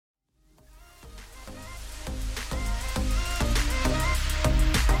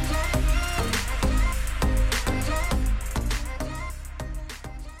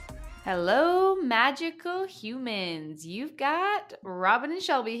Hello, magical humans. You've got Robin and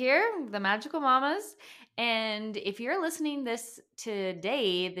Shelby here, the magical mamas. And if you're listening this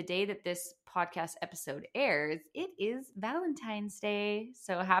today, the day that this podcast episode airs, it is Valentine's Day.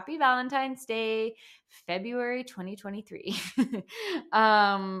 So happy Valentine's Day, February 2023.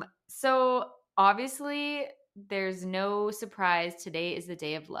 So obviously there's no surprise. Today is the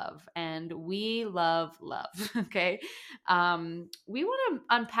day of love, and we love love. Okay. We want to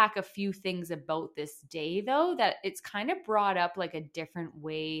unpack a few things about this day, though, that it's kind of brought up like a different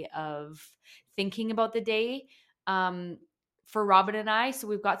way of thinking about the day for Robin and I. So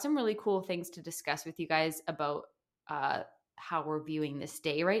we've got some really cool things to discuss with you guys about how we're viewing this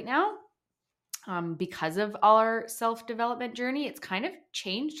day right now. Because of our self development journey, it's kind of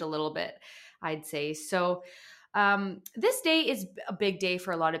changed a little bit, I'd say. So, this day is a big day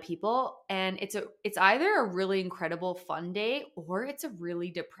for a lot of people, and it's either a really incredible fun day or it's a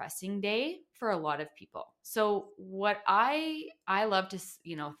really depressing day for a lot of people. So, what I love to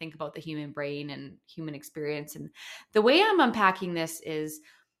think about the human brain and human experience, and the way I'm unpacking this is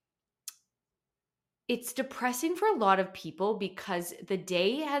it's depressing for a lot of people because the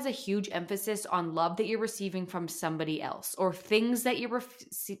day has a huge emphasis on love that you're receiving from somebody else or things that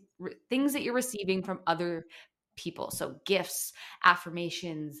you're receiving from other people. So gifts,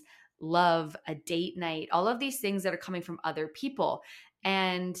 affirmations, love, a date night, all of these things that are coming from other people.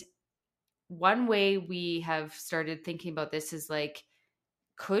 And one way we have started thinking about this is like,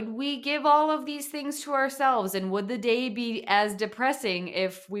 could we give all of these things to ourselves, and would the day be as depressing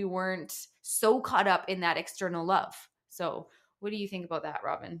if we weren't so caught up in that external love? So what do you think about that,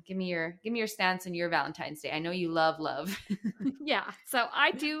 Robin? Give me your stance on your Valentine's Day. I know you love love. Yeah. So I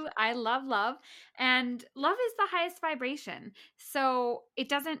do. I love love. And love is the highest vibration. So it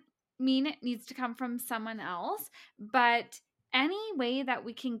doesn't mean it needs to come from someone else, but any way that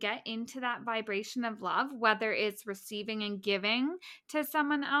we can get into that vibration of love, whether it's receiving and giving to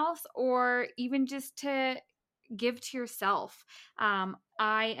someone else or even just to give to yourself.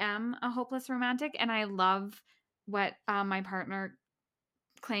 I am a hopeless romantic and I love what my partner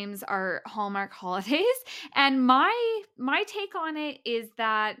claims are Hallmark holidays. And my take on it is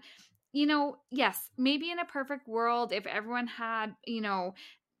that yes, maybe in a perfect world if everyone had,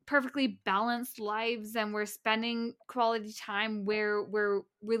 perfectly balanced lives and we're spending quality time where we're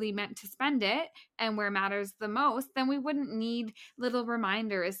really meant to spend it and where it matters the most, then we wouldn't need little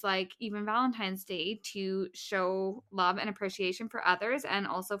reminders like even Valentine's Day to show love and appreciation for others and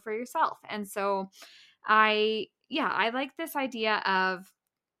also for yourself. And so I like this idea of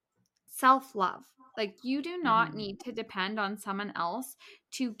self love. Like, you do not Mhm. need to depend on someone else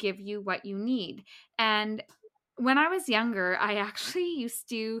to give you what you need. And when I was younger, I actually used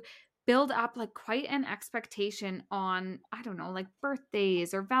to build up like quite an expectation on, I don't know, like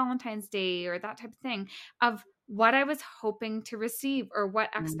birthdays or Valentine's Day or that type of thing of what I was hoping to receive or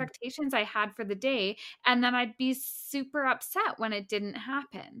what Mhm. expectations I had for the day. And then I'd be super upset when it didn't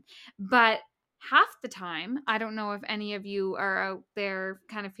happen. But half the time, I don't know if any of you are out there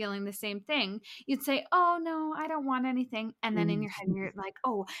kind of feeling the same thing. You'd say, "Oh no, I don't want anything." And then in your head you're like,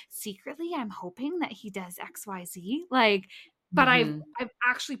 "Oh, secretly I'm hoping that he does XYZ." Like, but I've Mhm. I've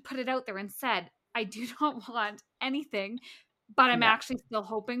actually put it out there and said, "I do not want anything." But I'm Yeah. actually still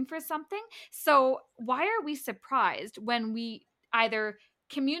hoping for something. So, why are we surprised when we either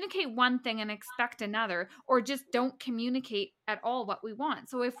communicate one thing and expect another, or just don't communicate at all what we want?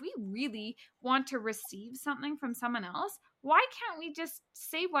 So, if we really want to receive something from someone else, why can't we just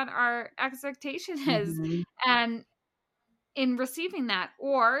say what our expectation is Mhm. and in receiving that,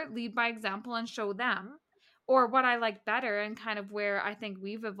 or lead by example and show them? Or what I like better and kind of where I think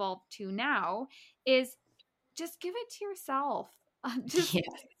we've evolved to now is just give it to yourself. Just Yeah.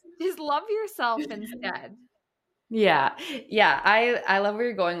 just love yourself instead. Yeah. Yeah. I love where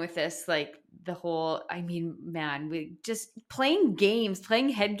you're going with this. Like the whole, I mean, man, we just playing games, playing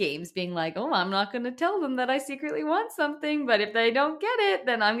head games, being like, oh, I'm not going to tell them that I secretly want something, but if they don't get it,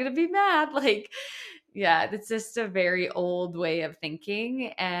 then I'm going to be mad. Like, yeah, it's just a very old way of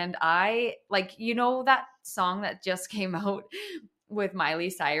thinking. And I like, that song that just came out with Miley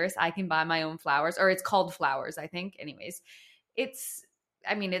Cyrus, I Can Buy My Own Flowers, or it's called Flowers, I think. Anyways, it's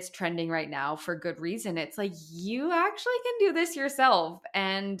I mean, it's trending right now for good reason. It's like you actually can do this yourself.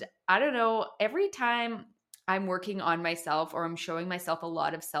 And I don't know, every time I'm working on myself or I'm showing myself a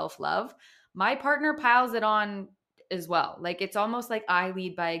lot of self-love, my partner piles it on as well. Like it's almost like I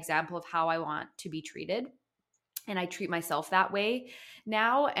lead by example of how I want to be treated. And I treat myself that way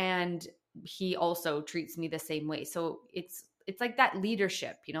now, and he also treats me the same way. So it's like that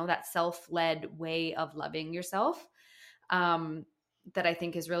leadership, that self-led way of loving yourself. um that I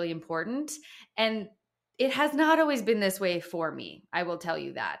think is really important. And it has not always been this way for me. I will tell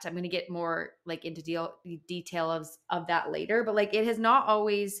you that. I'm going to get more like into detail of that later, but like it has not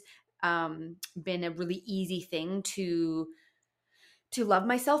always been a really easy thing to love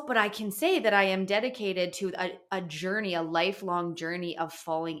myself, but I can say that I am dedicated to a journey, a lifelong journey of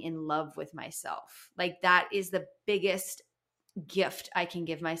falling in love with myself. Like that is the biggest gift I can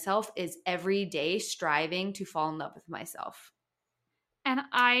give myself, is every day striving to fall in love with myself. And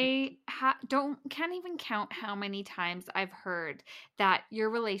I don't can't even count how many times I've heard that your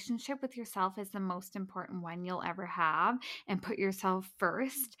relationship with yourself is the most important one you'll ever have, and put yourself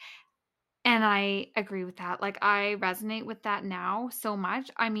first. And I agree with that. Like, I resonate with that now so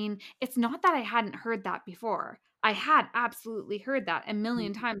much. I mean, it's not that I hadn't heard that before. I had absolutely heard that a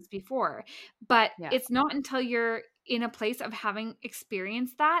million Mhm. times before, but Yeah. it's not until you're in a place of having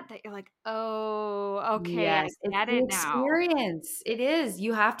experienced that that you're like, "Oh, okay, I Yes, it's get the it now." experience. It is.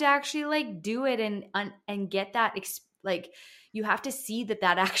 You have to actually like do it and get that like you have to see that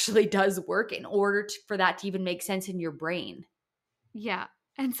that actually does work in order for that to even make sense in your brain. Yeah.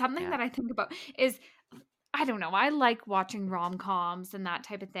 And something Yeah. that I think about is, I don't know, I like watching rom-coms and that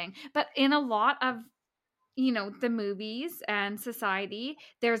type of thing, but in a lot of, the movies and society,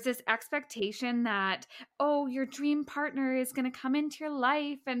 there's this expectation that, oh, your dream partner is going to come into your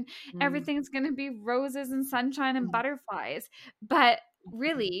life and Mm. everything's going to be roses and sunshine and Mhm. butterflies. But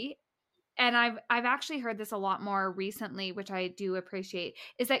really, and I've actually heard this a lot more recently, which I do appreciate,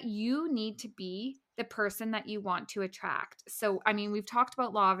 is that you need to be the person that you want to attract. So, I mean, we've talked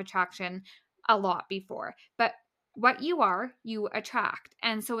about law of attraction a lot before, but what you are, you attract.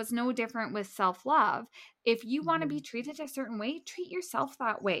 And so it's no different with self-love. If you want to be Mhm. treated a certain way, treat yourself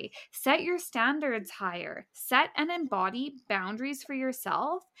that way. Set your standards higher. Set and embody boundaries for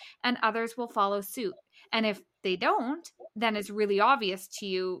yourself, and others will follow suit. And if they don't, then it's really obvious to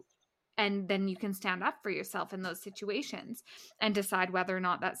you, and then you can stand up for yourself in those situations and decide whether or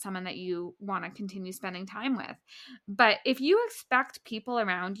not that's someone that you want to continue spending time with. But if you expect people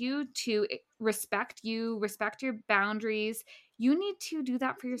around you to respect you, respect your boundaries, you need to do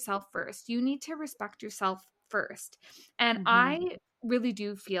that for yourself first. You need to respect yourself first. And I Mhm. really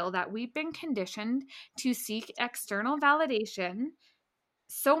do feel that we've been conditioned to seek external validation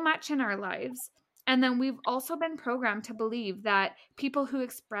so much in our lives. And then we've also been programmed to believe that people who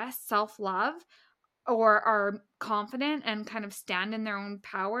express self love or are confident and kind of stand in their own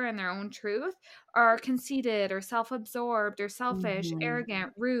power and their own truth are conceited or self absorbed or selfish, Mhm.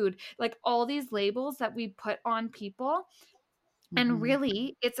 arrogant, rude, like all these labels that we put on people. And Mhm.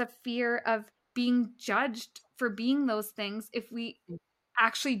 really, it's a fear of being judged for being those things if we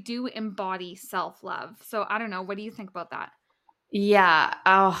actually do embody self love. So I don't know. What do you think about that? Yeah.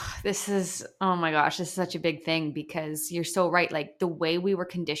 Oh, oh my gosh, this is such a big thing because you're so right. Like the way we were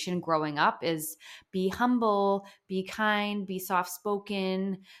conditioned growing up is be humble, be kind, be soft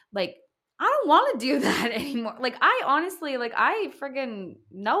spoken. Like, I don't want to do that anymore. Like, I honestly, like, I friggin'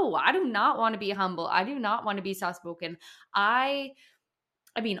 no, I do not want to be humble. I do not want to be soft spoken.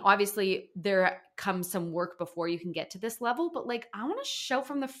 I mean, obviously, there comes some work before you can get to this level, but like, I want to shout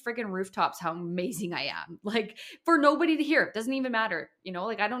from the friggin' rooftops how amazing I am. Like, for nobody to hear. It doesn't even matter.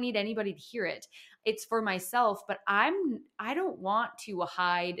 Like, I don't need anybody to hear it. It's for myself, but I don't want to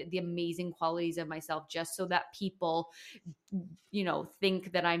hide the amazing qualities of myself just so that people,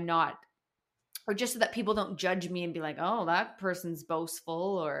 think that I'm not, or just so that people don't judge me and be like, oh, that person's boastful,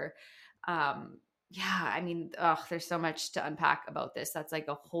 or, um, yeah, I mean, there's so much to unpack about this. That's like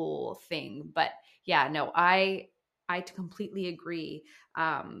a whole thing. But yeah, no, I completely agree.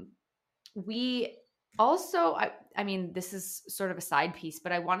 We also, I mean, this is sort of a side piece,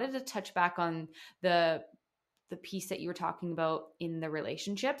 but I wanted to touch back on the the piece that you were talking about in the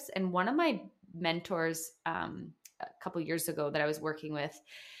relationships. And one of my mentors, a couple years ago that I was working with,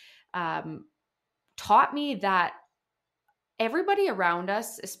 um, taught me that everybody around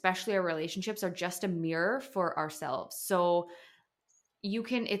us, especially our relationships, are just a mirror for ourselves. So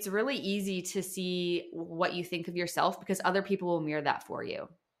it's really easy to see what you think of yourself because other people will mirror that for you.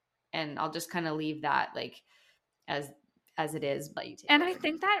 And I'll just kind of leave that like as as it is, but you take And I over.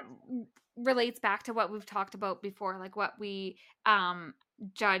 think that relates back to what we've talked about before, like what we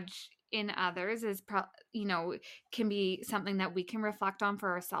judge in others is can be something that we can reflect on for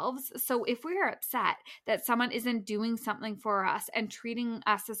ourselves. So if we're upset that someone isn't doing something for us and treating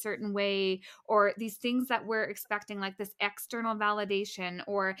us a certain way, or these things that we're expecting, like this external validation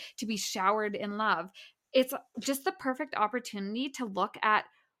or to be showered in love, it's just the perfect opportunity to look at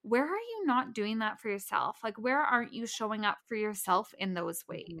where are you not doing that for yourself? Like, where aren't you showing up for yourself in those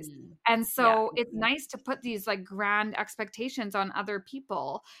ways? Mhm. And Yeah. so it's nice to put these like grand expectations on other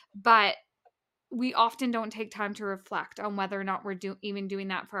people, but we often don't take time to reflect on whether or not we're even doing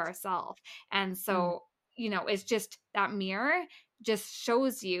that for ourselves. And Mm. so, it's just that mirror just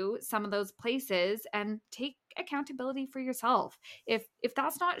shows you some of those places, and take accountability for yourself. If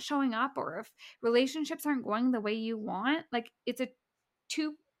that's not showing up, or if relationships aren't going the way you want, like, it's a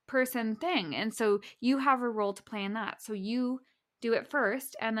two-person thing. And so you have a role to play in that. So you do it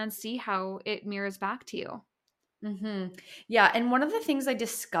first and then see how it mirrors back to you. Yeah, and one of the things I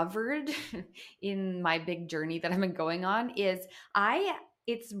discovered in my big journey that I've been going on is I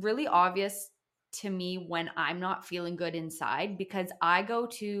it's really obvious to me when I'm not feeling good inside because I go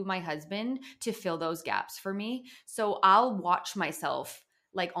to my husband to fill those gaps for me. So I'll watch myself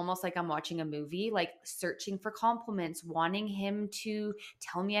like almost like I'm watching a movie, like searching for compliments, wanting him to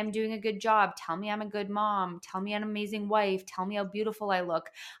tell me I'm doing a good job, tell me I'm a good mom, tell me I'm an amazing wife, tell me how beautiful I look.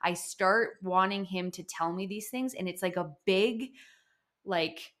 I start wanting him to tell me these things, and it's like a big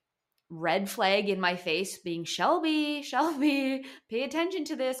like red flag in my face being Shelby, pay attention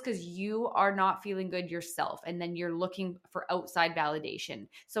to this because you are not feeling good yourself. And then you're looking for outside validation.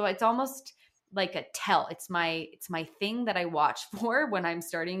 So it's almost like a tell. It's my thing that I watch for when I'm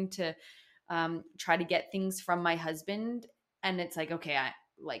starting to try to get things from my husband. And it's like, okay,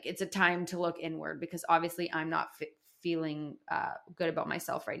 it's a time to look inward because obviously I'm not feeling good about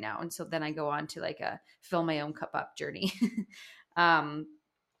myself right now. And so then I go on to like a fill my own cup up journey. um,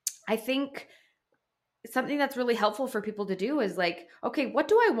 I think something that's really helpful for people to do is like, okay, what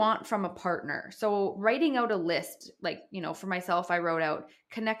do I want from a partner? So writing out a list, like, for myself, I wrote out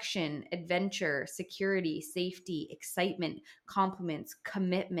connection, adventure, security, safety, excitement, compliments,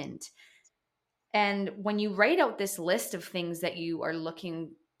 commitment. And when you write out this list of things that you are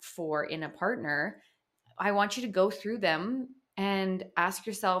looking for in a partner, I want you to go through them and ask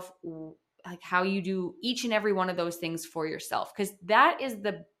yourself like how you do each and every one of those things for yourself because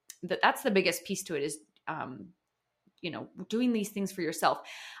that's the biggest piece to it is um doing these things for yourself.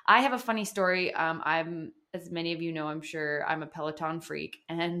 I have a funny story. I'm, as many of you know, I'm sure I'm a Peloton freak,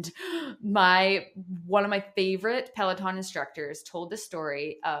 and my one of my favorite Peloton instructors told the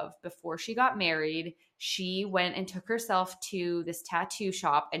story of before she got married, she went and took herself to this tattoo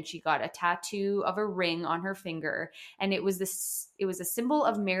shop and she got a tattoo of a ring on her finger, and it was a symbol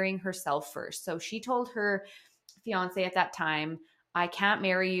of marrying herself first. So she told her fiance at that time, I can't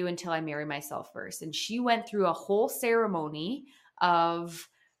marry you until I marry myself first. And she went through a whole ceremony of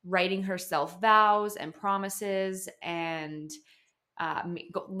writing herself vows and promises and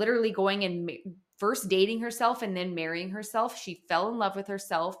literally going and first dating herself and then marrying herself. She fell in love with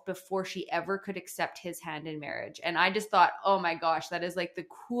herself before she ever could accept his hand in marriage. And I just thought, oh my gosh, that is like the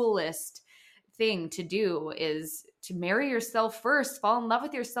coolest thing to do is to marry yourself first, fall in love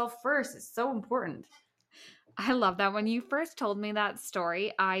with yourself first. It's so important. I love that. When you first told me that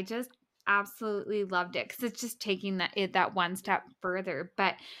story, I just absolutely loved it because it's just taking that one step further.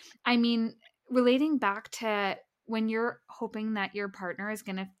 But I mean, relating back to when you're hoping that your partner is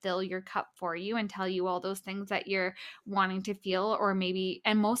going to fill your cup for you and tell you all those things that you're wanting to feel, or maybe,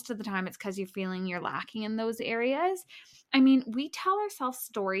 and most of the time it's because you're feeling you're lacking in those areas. I mean, we tell ourselves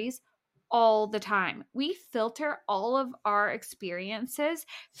stories all the time. We filter all of our experiences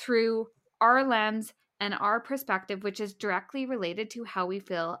through our lens and our perspective, which is directly related to how we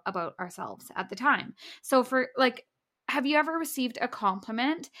feel about ourselves at the time. So, for like, have you ever received a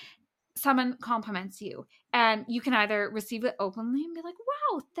compliment? Someone compliments you, and you can either receive it openly and be like,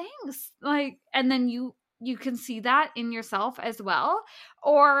 wow, thanks. Like, and then you can see that in yourself as well,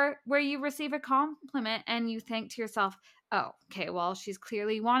 or where you receive a compliment and you think to yourself, oh, okay, well, she's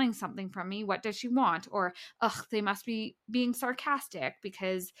clearly wanting something from me. What does she want? Or, ugh, they must be being sarcastic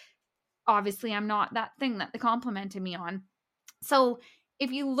because obviously I'm not that thing that they complimented me on. So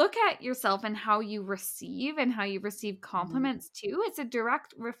if you look at yourself and how you receive Mhm. compliments too, it's a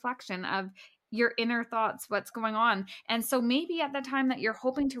direct reflection of your inner thoughts, what's going on. And so maybe at the time that you're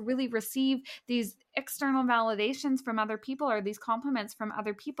hoping to really receive these external validations from other people or these compliments from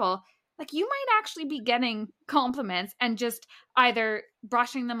other people, like, you might actually be getting compliments and just either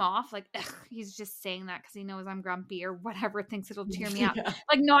brushing them off, like, ugh, he's just saying that because he knows I'm grumpy or whatever, thinks it'll cheer me up, Yeah.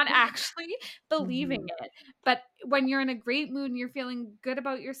 like, not actually believing Mhm. it. But when you're in a great mood and you're feeling good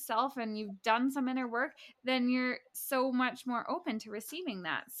about yourself and you've done some inner work, then you're so much more open to receiving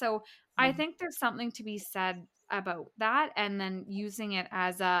that. So I think there's something to be said about that, and then using it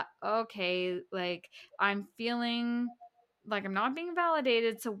as a, okay, like, I'm feeling like I'm not being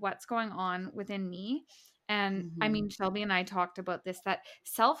validated. So what's going on within me? And I Mhm. mean, Shelby and I talked about this, that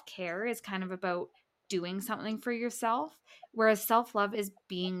self-care is kind of about doing something for yourself, whereas self-love is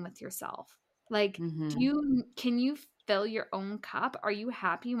being with yourself. Like, Mhm. can you fill your own cup? Are you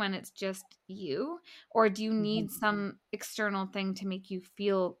happy when it's just you? Or do you Mhm. need some external thing to make you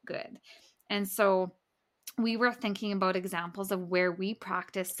feel good? And so we were thinking about examples of where we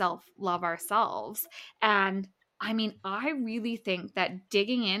practice self love ourselves. And I mean, I really think that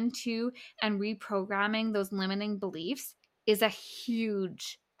digging into and reprogramming those limiting beliefs is a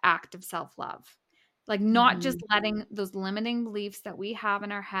huge act of self love. Like, not just Mhm. letting those limiting beliefs that we have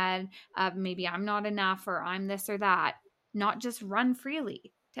in our head of maybe I'm not enough or I'm this or that, not just run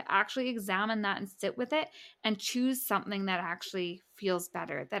freely, to actually examine that and sit with it and choose something that actually feels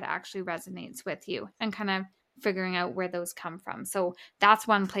better, that actually resonates with you, and kind of figuring out where those come from. So that's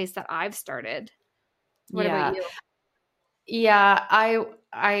one place that I've started. What about Yeah. you? Yeah,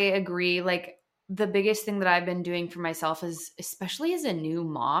 I agree. Like the biggest thing that I've been doing for myself is, especially as a new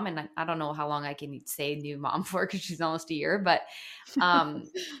mom, and I don't know how long I can say new mom for because she's almost a year, but um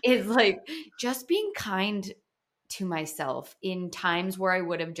is like just being kind to myself in times where I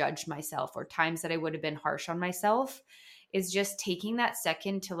would have judged myself or times that I would have been harsh on myself, is just taking that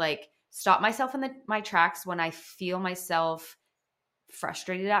second to like stop myself in my tracks when I feel myself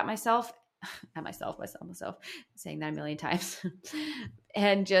frustrated at myself, myself, saying that a million times,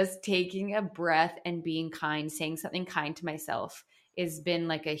 and just taking a breath and being kind, saying something kind to myself has been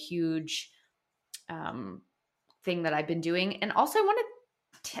like a huge um, thing that I've been doing. And also, I want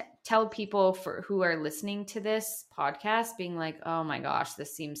to tell people for who are listening to this podcast, being like, oh my gosh,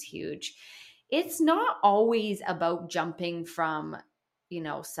 this seems huge. It's not always about jumping from,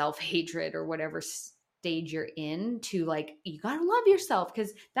 self hatred or whatever stage you're in to like, you got to love yourself,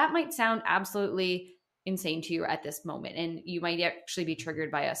 because that might sound absolutely insane to you at this moment. And you might actually be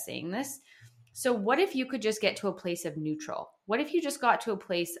triggered by us saying this. So, what if you could just get to a place of neutral? What if you just got to a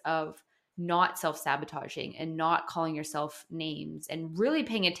place of not self-sabotaging and not calling yourself names and really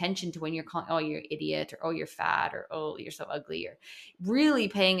paying attention to when you're calling, oh, you're an idiot, or oh, you're fat, or oh, you're so ugly, or really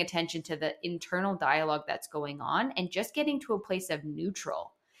paying attention to the internal dialogue that's going on and just getting to a place of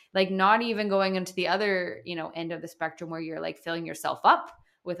neutral, like not even going into the other, end of the spectrum where you're like filling yourself up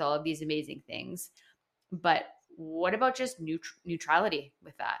with all of these amazing things. But what about just neutrality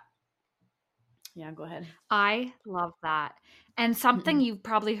with that? Yeah, go ahead. I love that. And something you've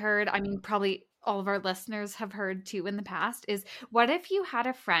probably heard, I mean, probably all of our listeners have heard too in the past, is what if you had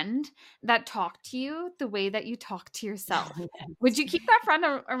a friend that talked to you the way that you talk to yourself? Would you keep that friend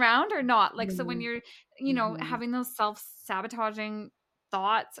around or not? Like, so when Mhm. you're, Mhm. having those self sabotaging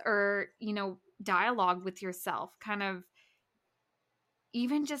thoughts or, dialogue with yourself, kind of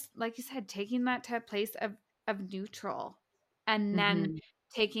even just like you said, taking that to a place of neutral, and then Mhm.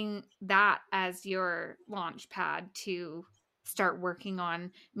 taking that as your launch pad to start working on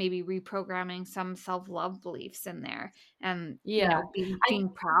maybe reprogramming some self-love beliefs in there, and Yeah. I being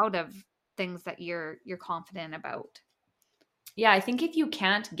proud of things that you're confident about. Yeah, I think if you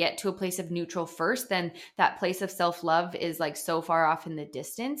can't get to a place of neutral first, then that place of self-love is like so far off in the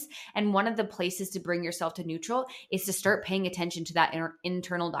distance. And one of the places to bring yourself to neutral is to start paying attention to that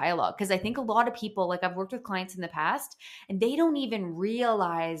internal dialogue. Because I think a lot of people, like I've worked with clients in the past, and they don't even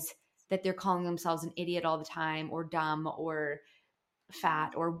realize that they're calling themselves an idiot all the time, or dumb, or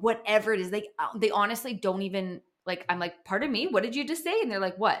fat, or whatever it is. They honestly don't even like, I'm like, pardon me, what did you just say? And they're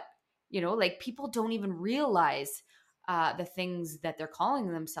like, what? Like people don't even realize the things that they're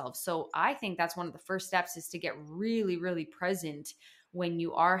calling themselves. So I think that's one of the first steps, is to get really, really present when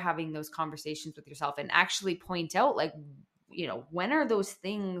you are having those conversations with yourself, and actually point out like, when are those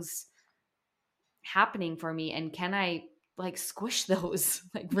things happening for me, and can I like squish those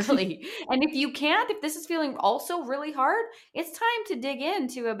like really? And if you can't, if this is feeling also really hard, it's time to dig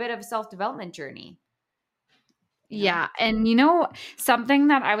into a bit of a self-development journey, you know Yeah. And something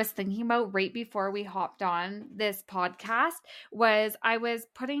that I was thinking about right before we hopped on this podcast was I was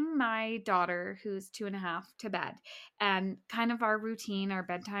putting my daughter, who's 2.5, to bed. And kind of our routine, our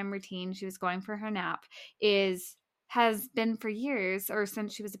bedtime routine, she was going for her nap, has been for years, or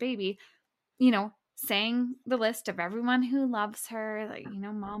since she was a baby, saying the list of everyone who loves her, like,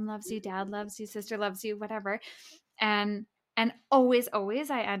 mom loves you, dad loves you, sister loves you, whatever. And always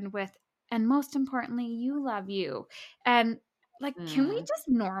I end with, and most importantly, you love you. And like, can we Mm. just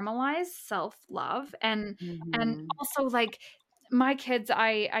normalize self-love? And Mhm. also, like, my kids,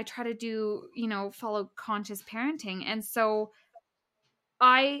 I try to do, follow conscious parenting. And so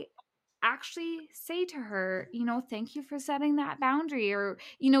I actually say to her, thank you for setting that boundary, or,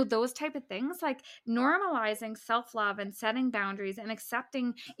 those type of things, like normalizing self-love and setting boundaries and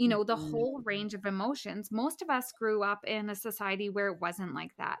accepting, the Mhm. whole range of emotions. Most of us grew up in a society where it wasn't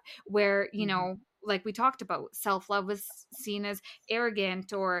like that, where, Mhm. like we talked about, self-love was seen as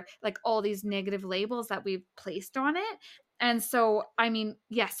arrogant, or like all these negative labels that we've placed on it. And so, I mean,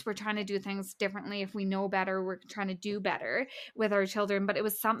 yes, we're trying to do things differently. If we know better, we're trying to do better with our children. But it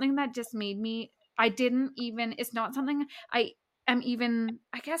was something that just made me, I didn't even, it's not something I am even,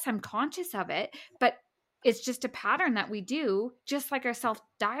 I guess I'm conscious of it, but it's just a pattern that we do, just like our self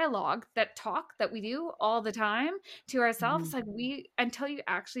dialogue, that talk that we do all the time to ourselves. Mhm. Like, until you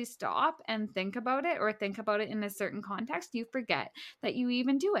actually stop and think about it, or think about it in a certain context, you forget that you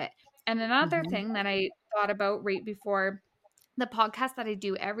even do it. And another Mhm. thing that I thought about right before the podcast that I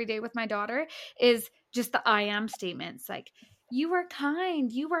do every day with my daughter is just the I am statements, like, you are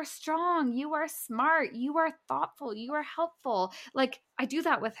kind, you are strong, you are smart, you are thoughtful, you are helpful. Like, I do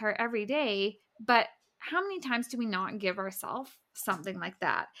that with her every day, but how many times do we not give ourselves something like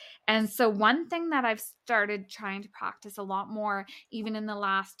that? And so, one thing that I've started trying to practice a lot more, even in the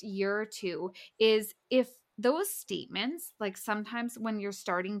last year or two, is if those statements, like sometimes when you're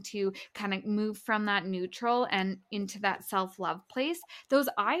starting to kind of move from that neutral and into that self-love place, those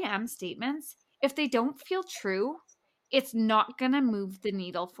I am statements, if they don't feel true, it's not going to move the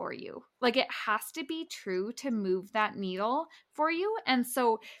needle for you. Like, it has to be true to move that needle for you. And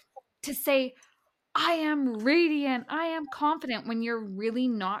so, to say, I am radiant, I am confident, when you're really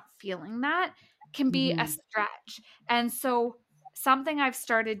not feeling that, can be a Mhm. stretch. And so, something I've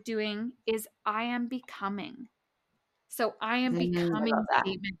started doing is I am becoming. So I am I love becoming that.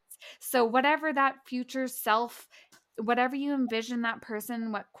 statements. So whatever that future self, whatever you envision that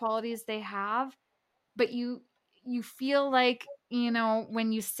person, what qualities they have, but you feel like,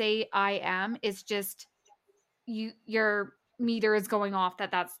 when you say I am, it's just your meter is going off,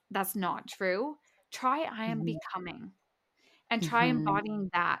 that's not true. Try I am Mhm. becoming, and try Mhm. embodying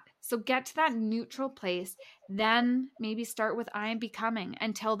that. So get to that neutral place, then maybe start with I am becoming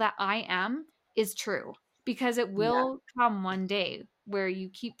until that I am is true, because it Yeah. will come one day where you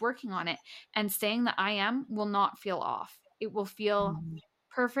keep working on it, and saying that I am will not feel off. It will feel Mhm.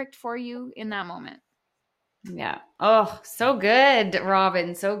 perfect for you in that moment. Yeah. Oh, so good,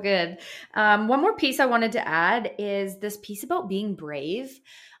 Robin. So good. One more piece I wanted to add is this piece about being brave.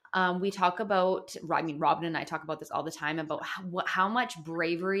 We talk about, I mean, Robin and I talk about this all the time about how much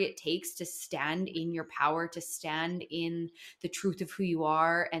bravery it takes to stand in your power, to stand in the truth of who you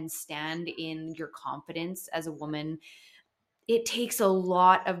are, and stand in your confidence as a woman. It takes a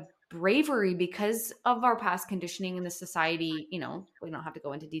lot of bravery because of our past conditioning in the society. We don't have to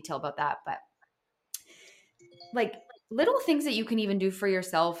go into detail about that, but like little things that you can even do for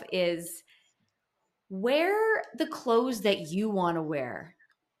yourself is wear the clothes that you want to wear.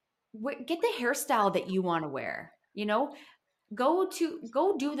 Get the hairstyle that you want to wear. Go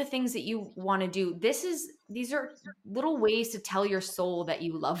do the things that you want to do. These are little ways to tell your soul that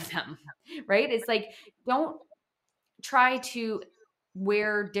you love them, right? It's like, don't try to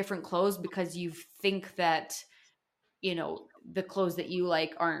wear different clothes because you think that the clothes that you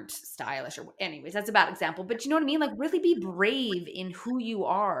like aren't stylish, or anyways, that's a bad example, but you know what I mean? Like, really be brave in who you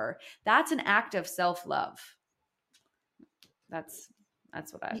are. That's an act of self-love. That's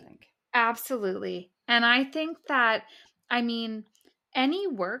what I Y- think. Absolutely. And I think that, I mean, any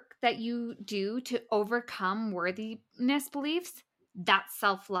work that you do to overcome worthiness beliefs, that's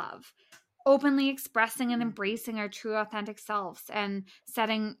self love. Openly expressing and embracing our true authentic selves and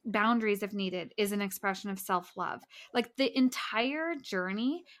setting boundaries if needed is an expression of self-love. Like, the entire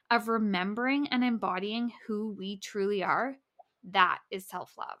journey of remembering and embodying who we truly are, that is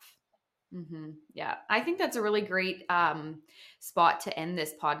self-love. Yeah, I think that's a really great spot to end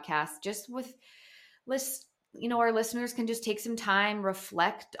this podcast. Just with list, our listeners can just take some time,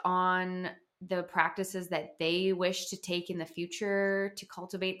 reflect on the practices that they wish to take in the future to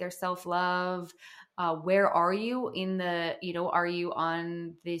cultivate their self-love. Where are you in are you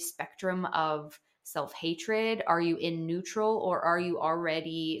on the spectrum of self-hatred? Are you in neutral, or are you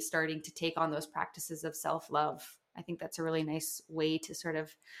already starting to take on those practices of self-love? I think that's a really nice way to sort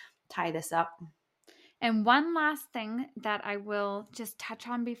of tie this up. And one last thing that I will just touch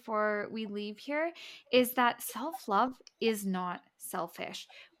on before we leave here is that self-love is not selfish.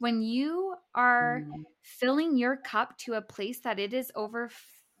 When you are Mm-hmm. filling your cup to a place that it is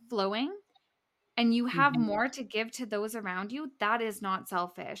overflowing, and you have more to give to those around you, that is not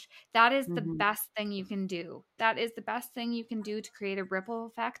selfish. That is the Mm-hmm. best thing you can do. That is the best thing you can do to create a ripple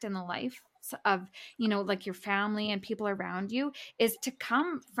effect in the life of, like your family and people around you, is to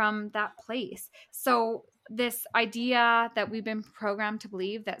come from that place. So this idea that we've been programmed to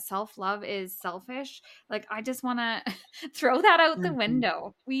believe that self-love is selfish, like, I just want to throw that out the Mhm.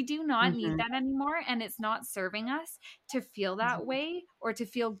 window. We do not need Mhm. that anymore, and it's not serving us to feel that Mhm. way or to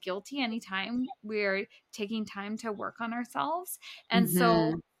feel guilty anytime we're taking time to work on ourselves. And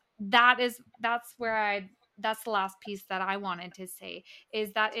so Mhm. that's the last piece that I wanted to say,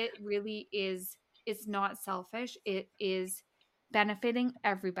 is that it really is, it's not selfish. It is benefiting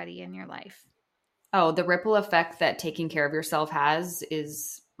everybody in your life. Oh, the ripple effect that taking care of yourself has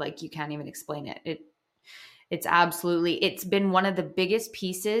is like you can't even explain it. It's absolutely, it's been one of the biggest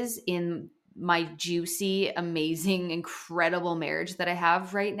pieces in my juicy, amazing, incredible marriage that I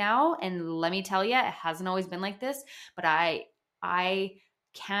have right now. And let me tell you, it hasn't always been like this, but I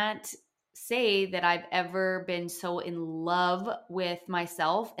can't say that I've ever been so in love with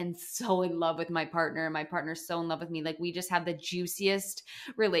myself and so in love with my partner. My partner's so in love with me. Like, we just have the juiciest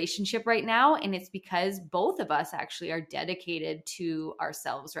relationship right now. And it's because both of us actually are dedicated to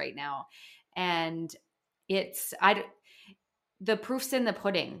ourselves right now. And it's I the proof's in the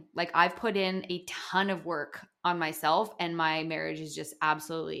pudding. Like, I've put in a ton of work on myself and my marriage is just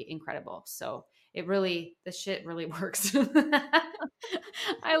absolutely incredible. So the shit really works.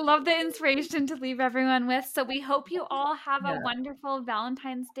 I love the inspiration to leave everyone with. So we hope you all have a Yeah. wonderful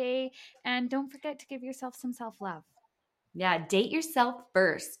Valentine's Day, and don't forget to give yourself some self-love. Yeah, date yourself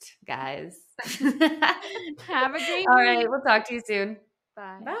first, guys. Have a great All right, week. we'll talk to you soon.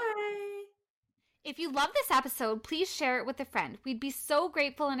 Bye. Bye. If you love this episode, please share it with a friend. We'd be so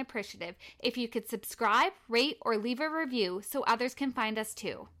grateful and appreciative if you could subscribe, rate, or leave a review so others can find us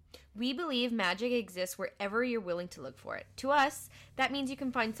too. We believe magic exists wherever you're willing to look for it. To us, that means you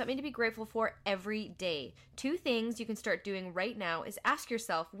can find something to be grateful for every day. 2 things you can start doing right now is ask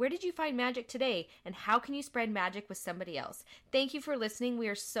yourself, where did you find magic today? And how can you spread magic with somebody else? Thank you for listening. We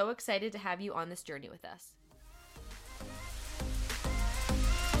are so excited to have you on this journey with us.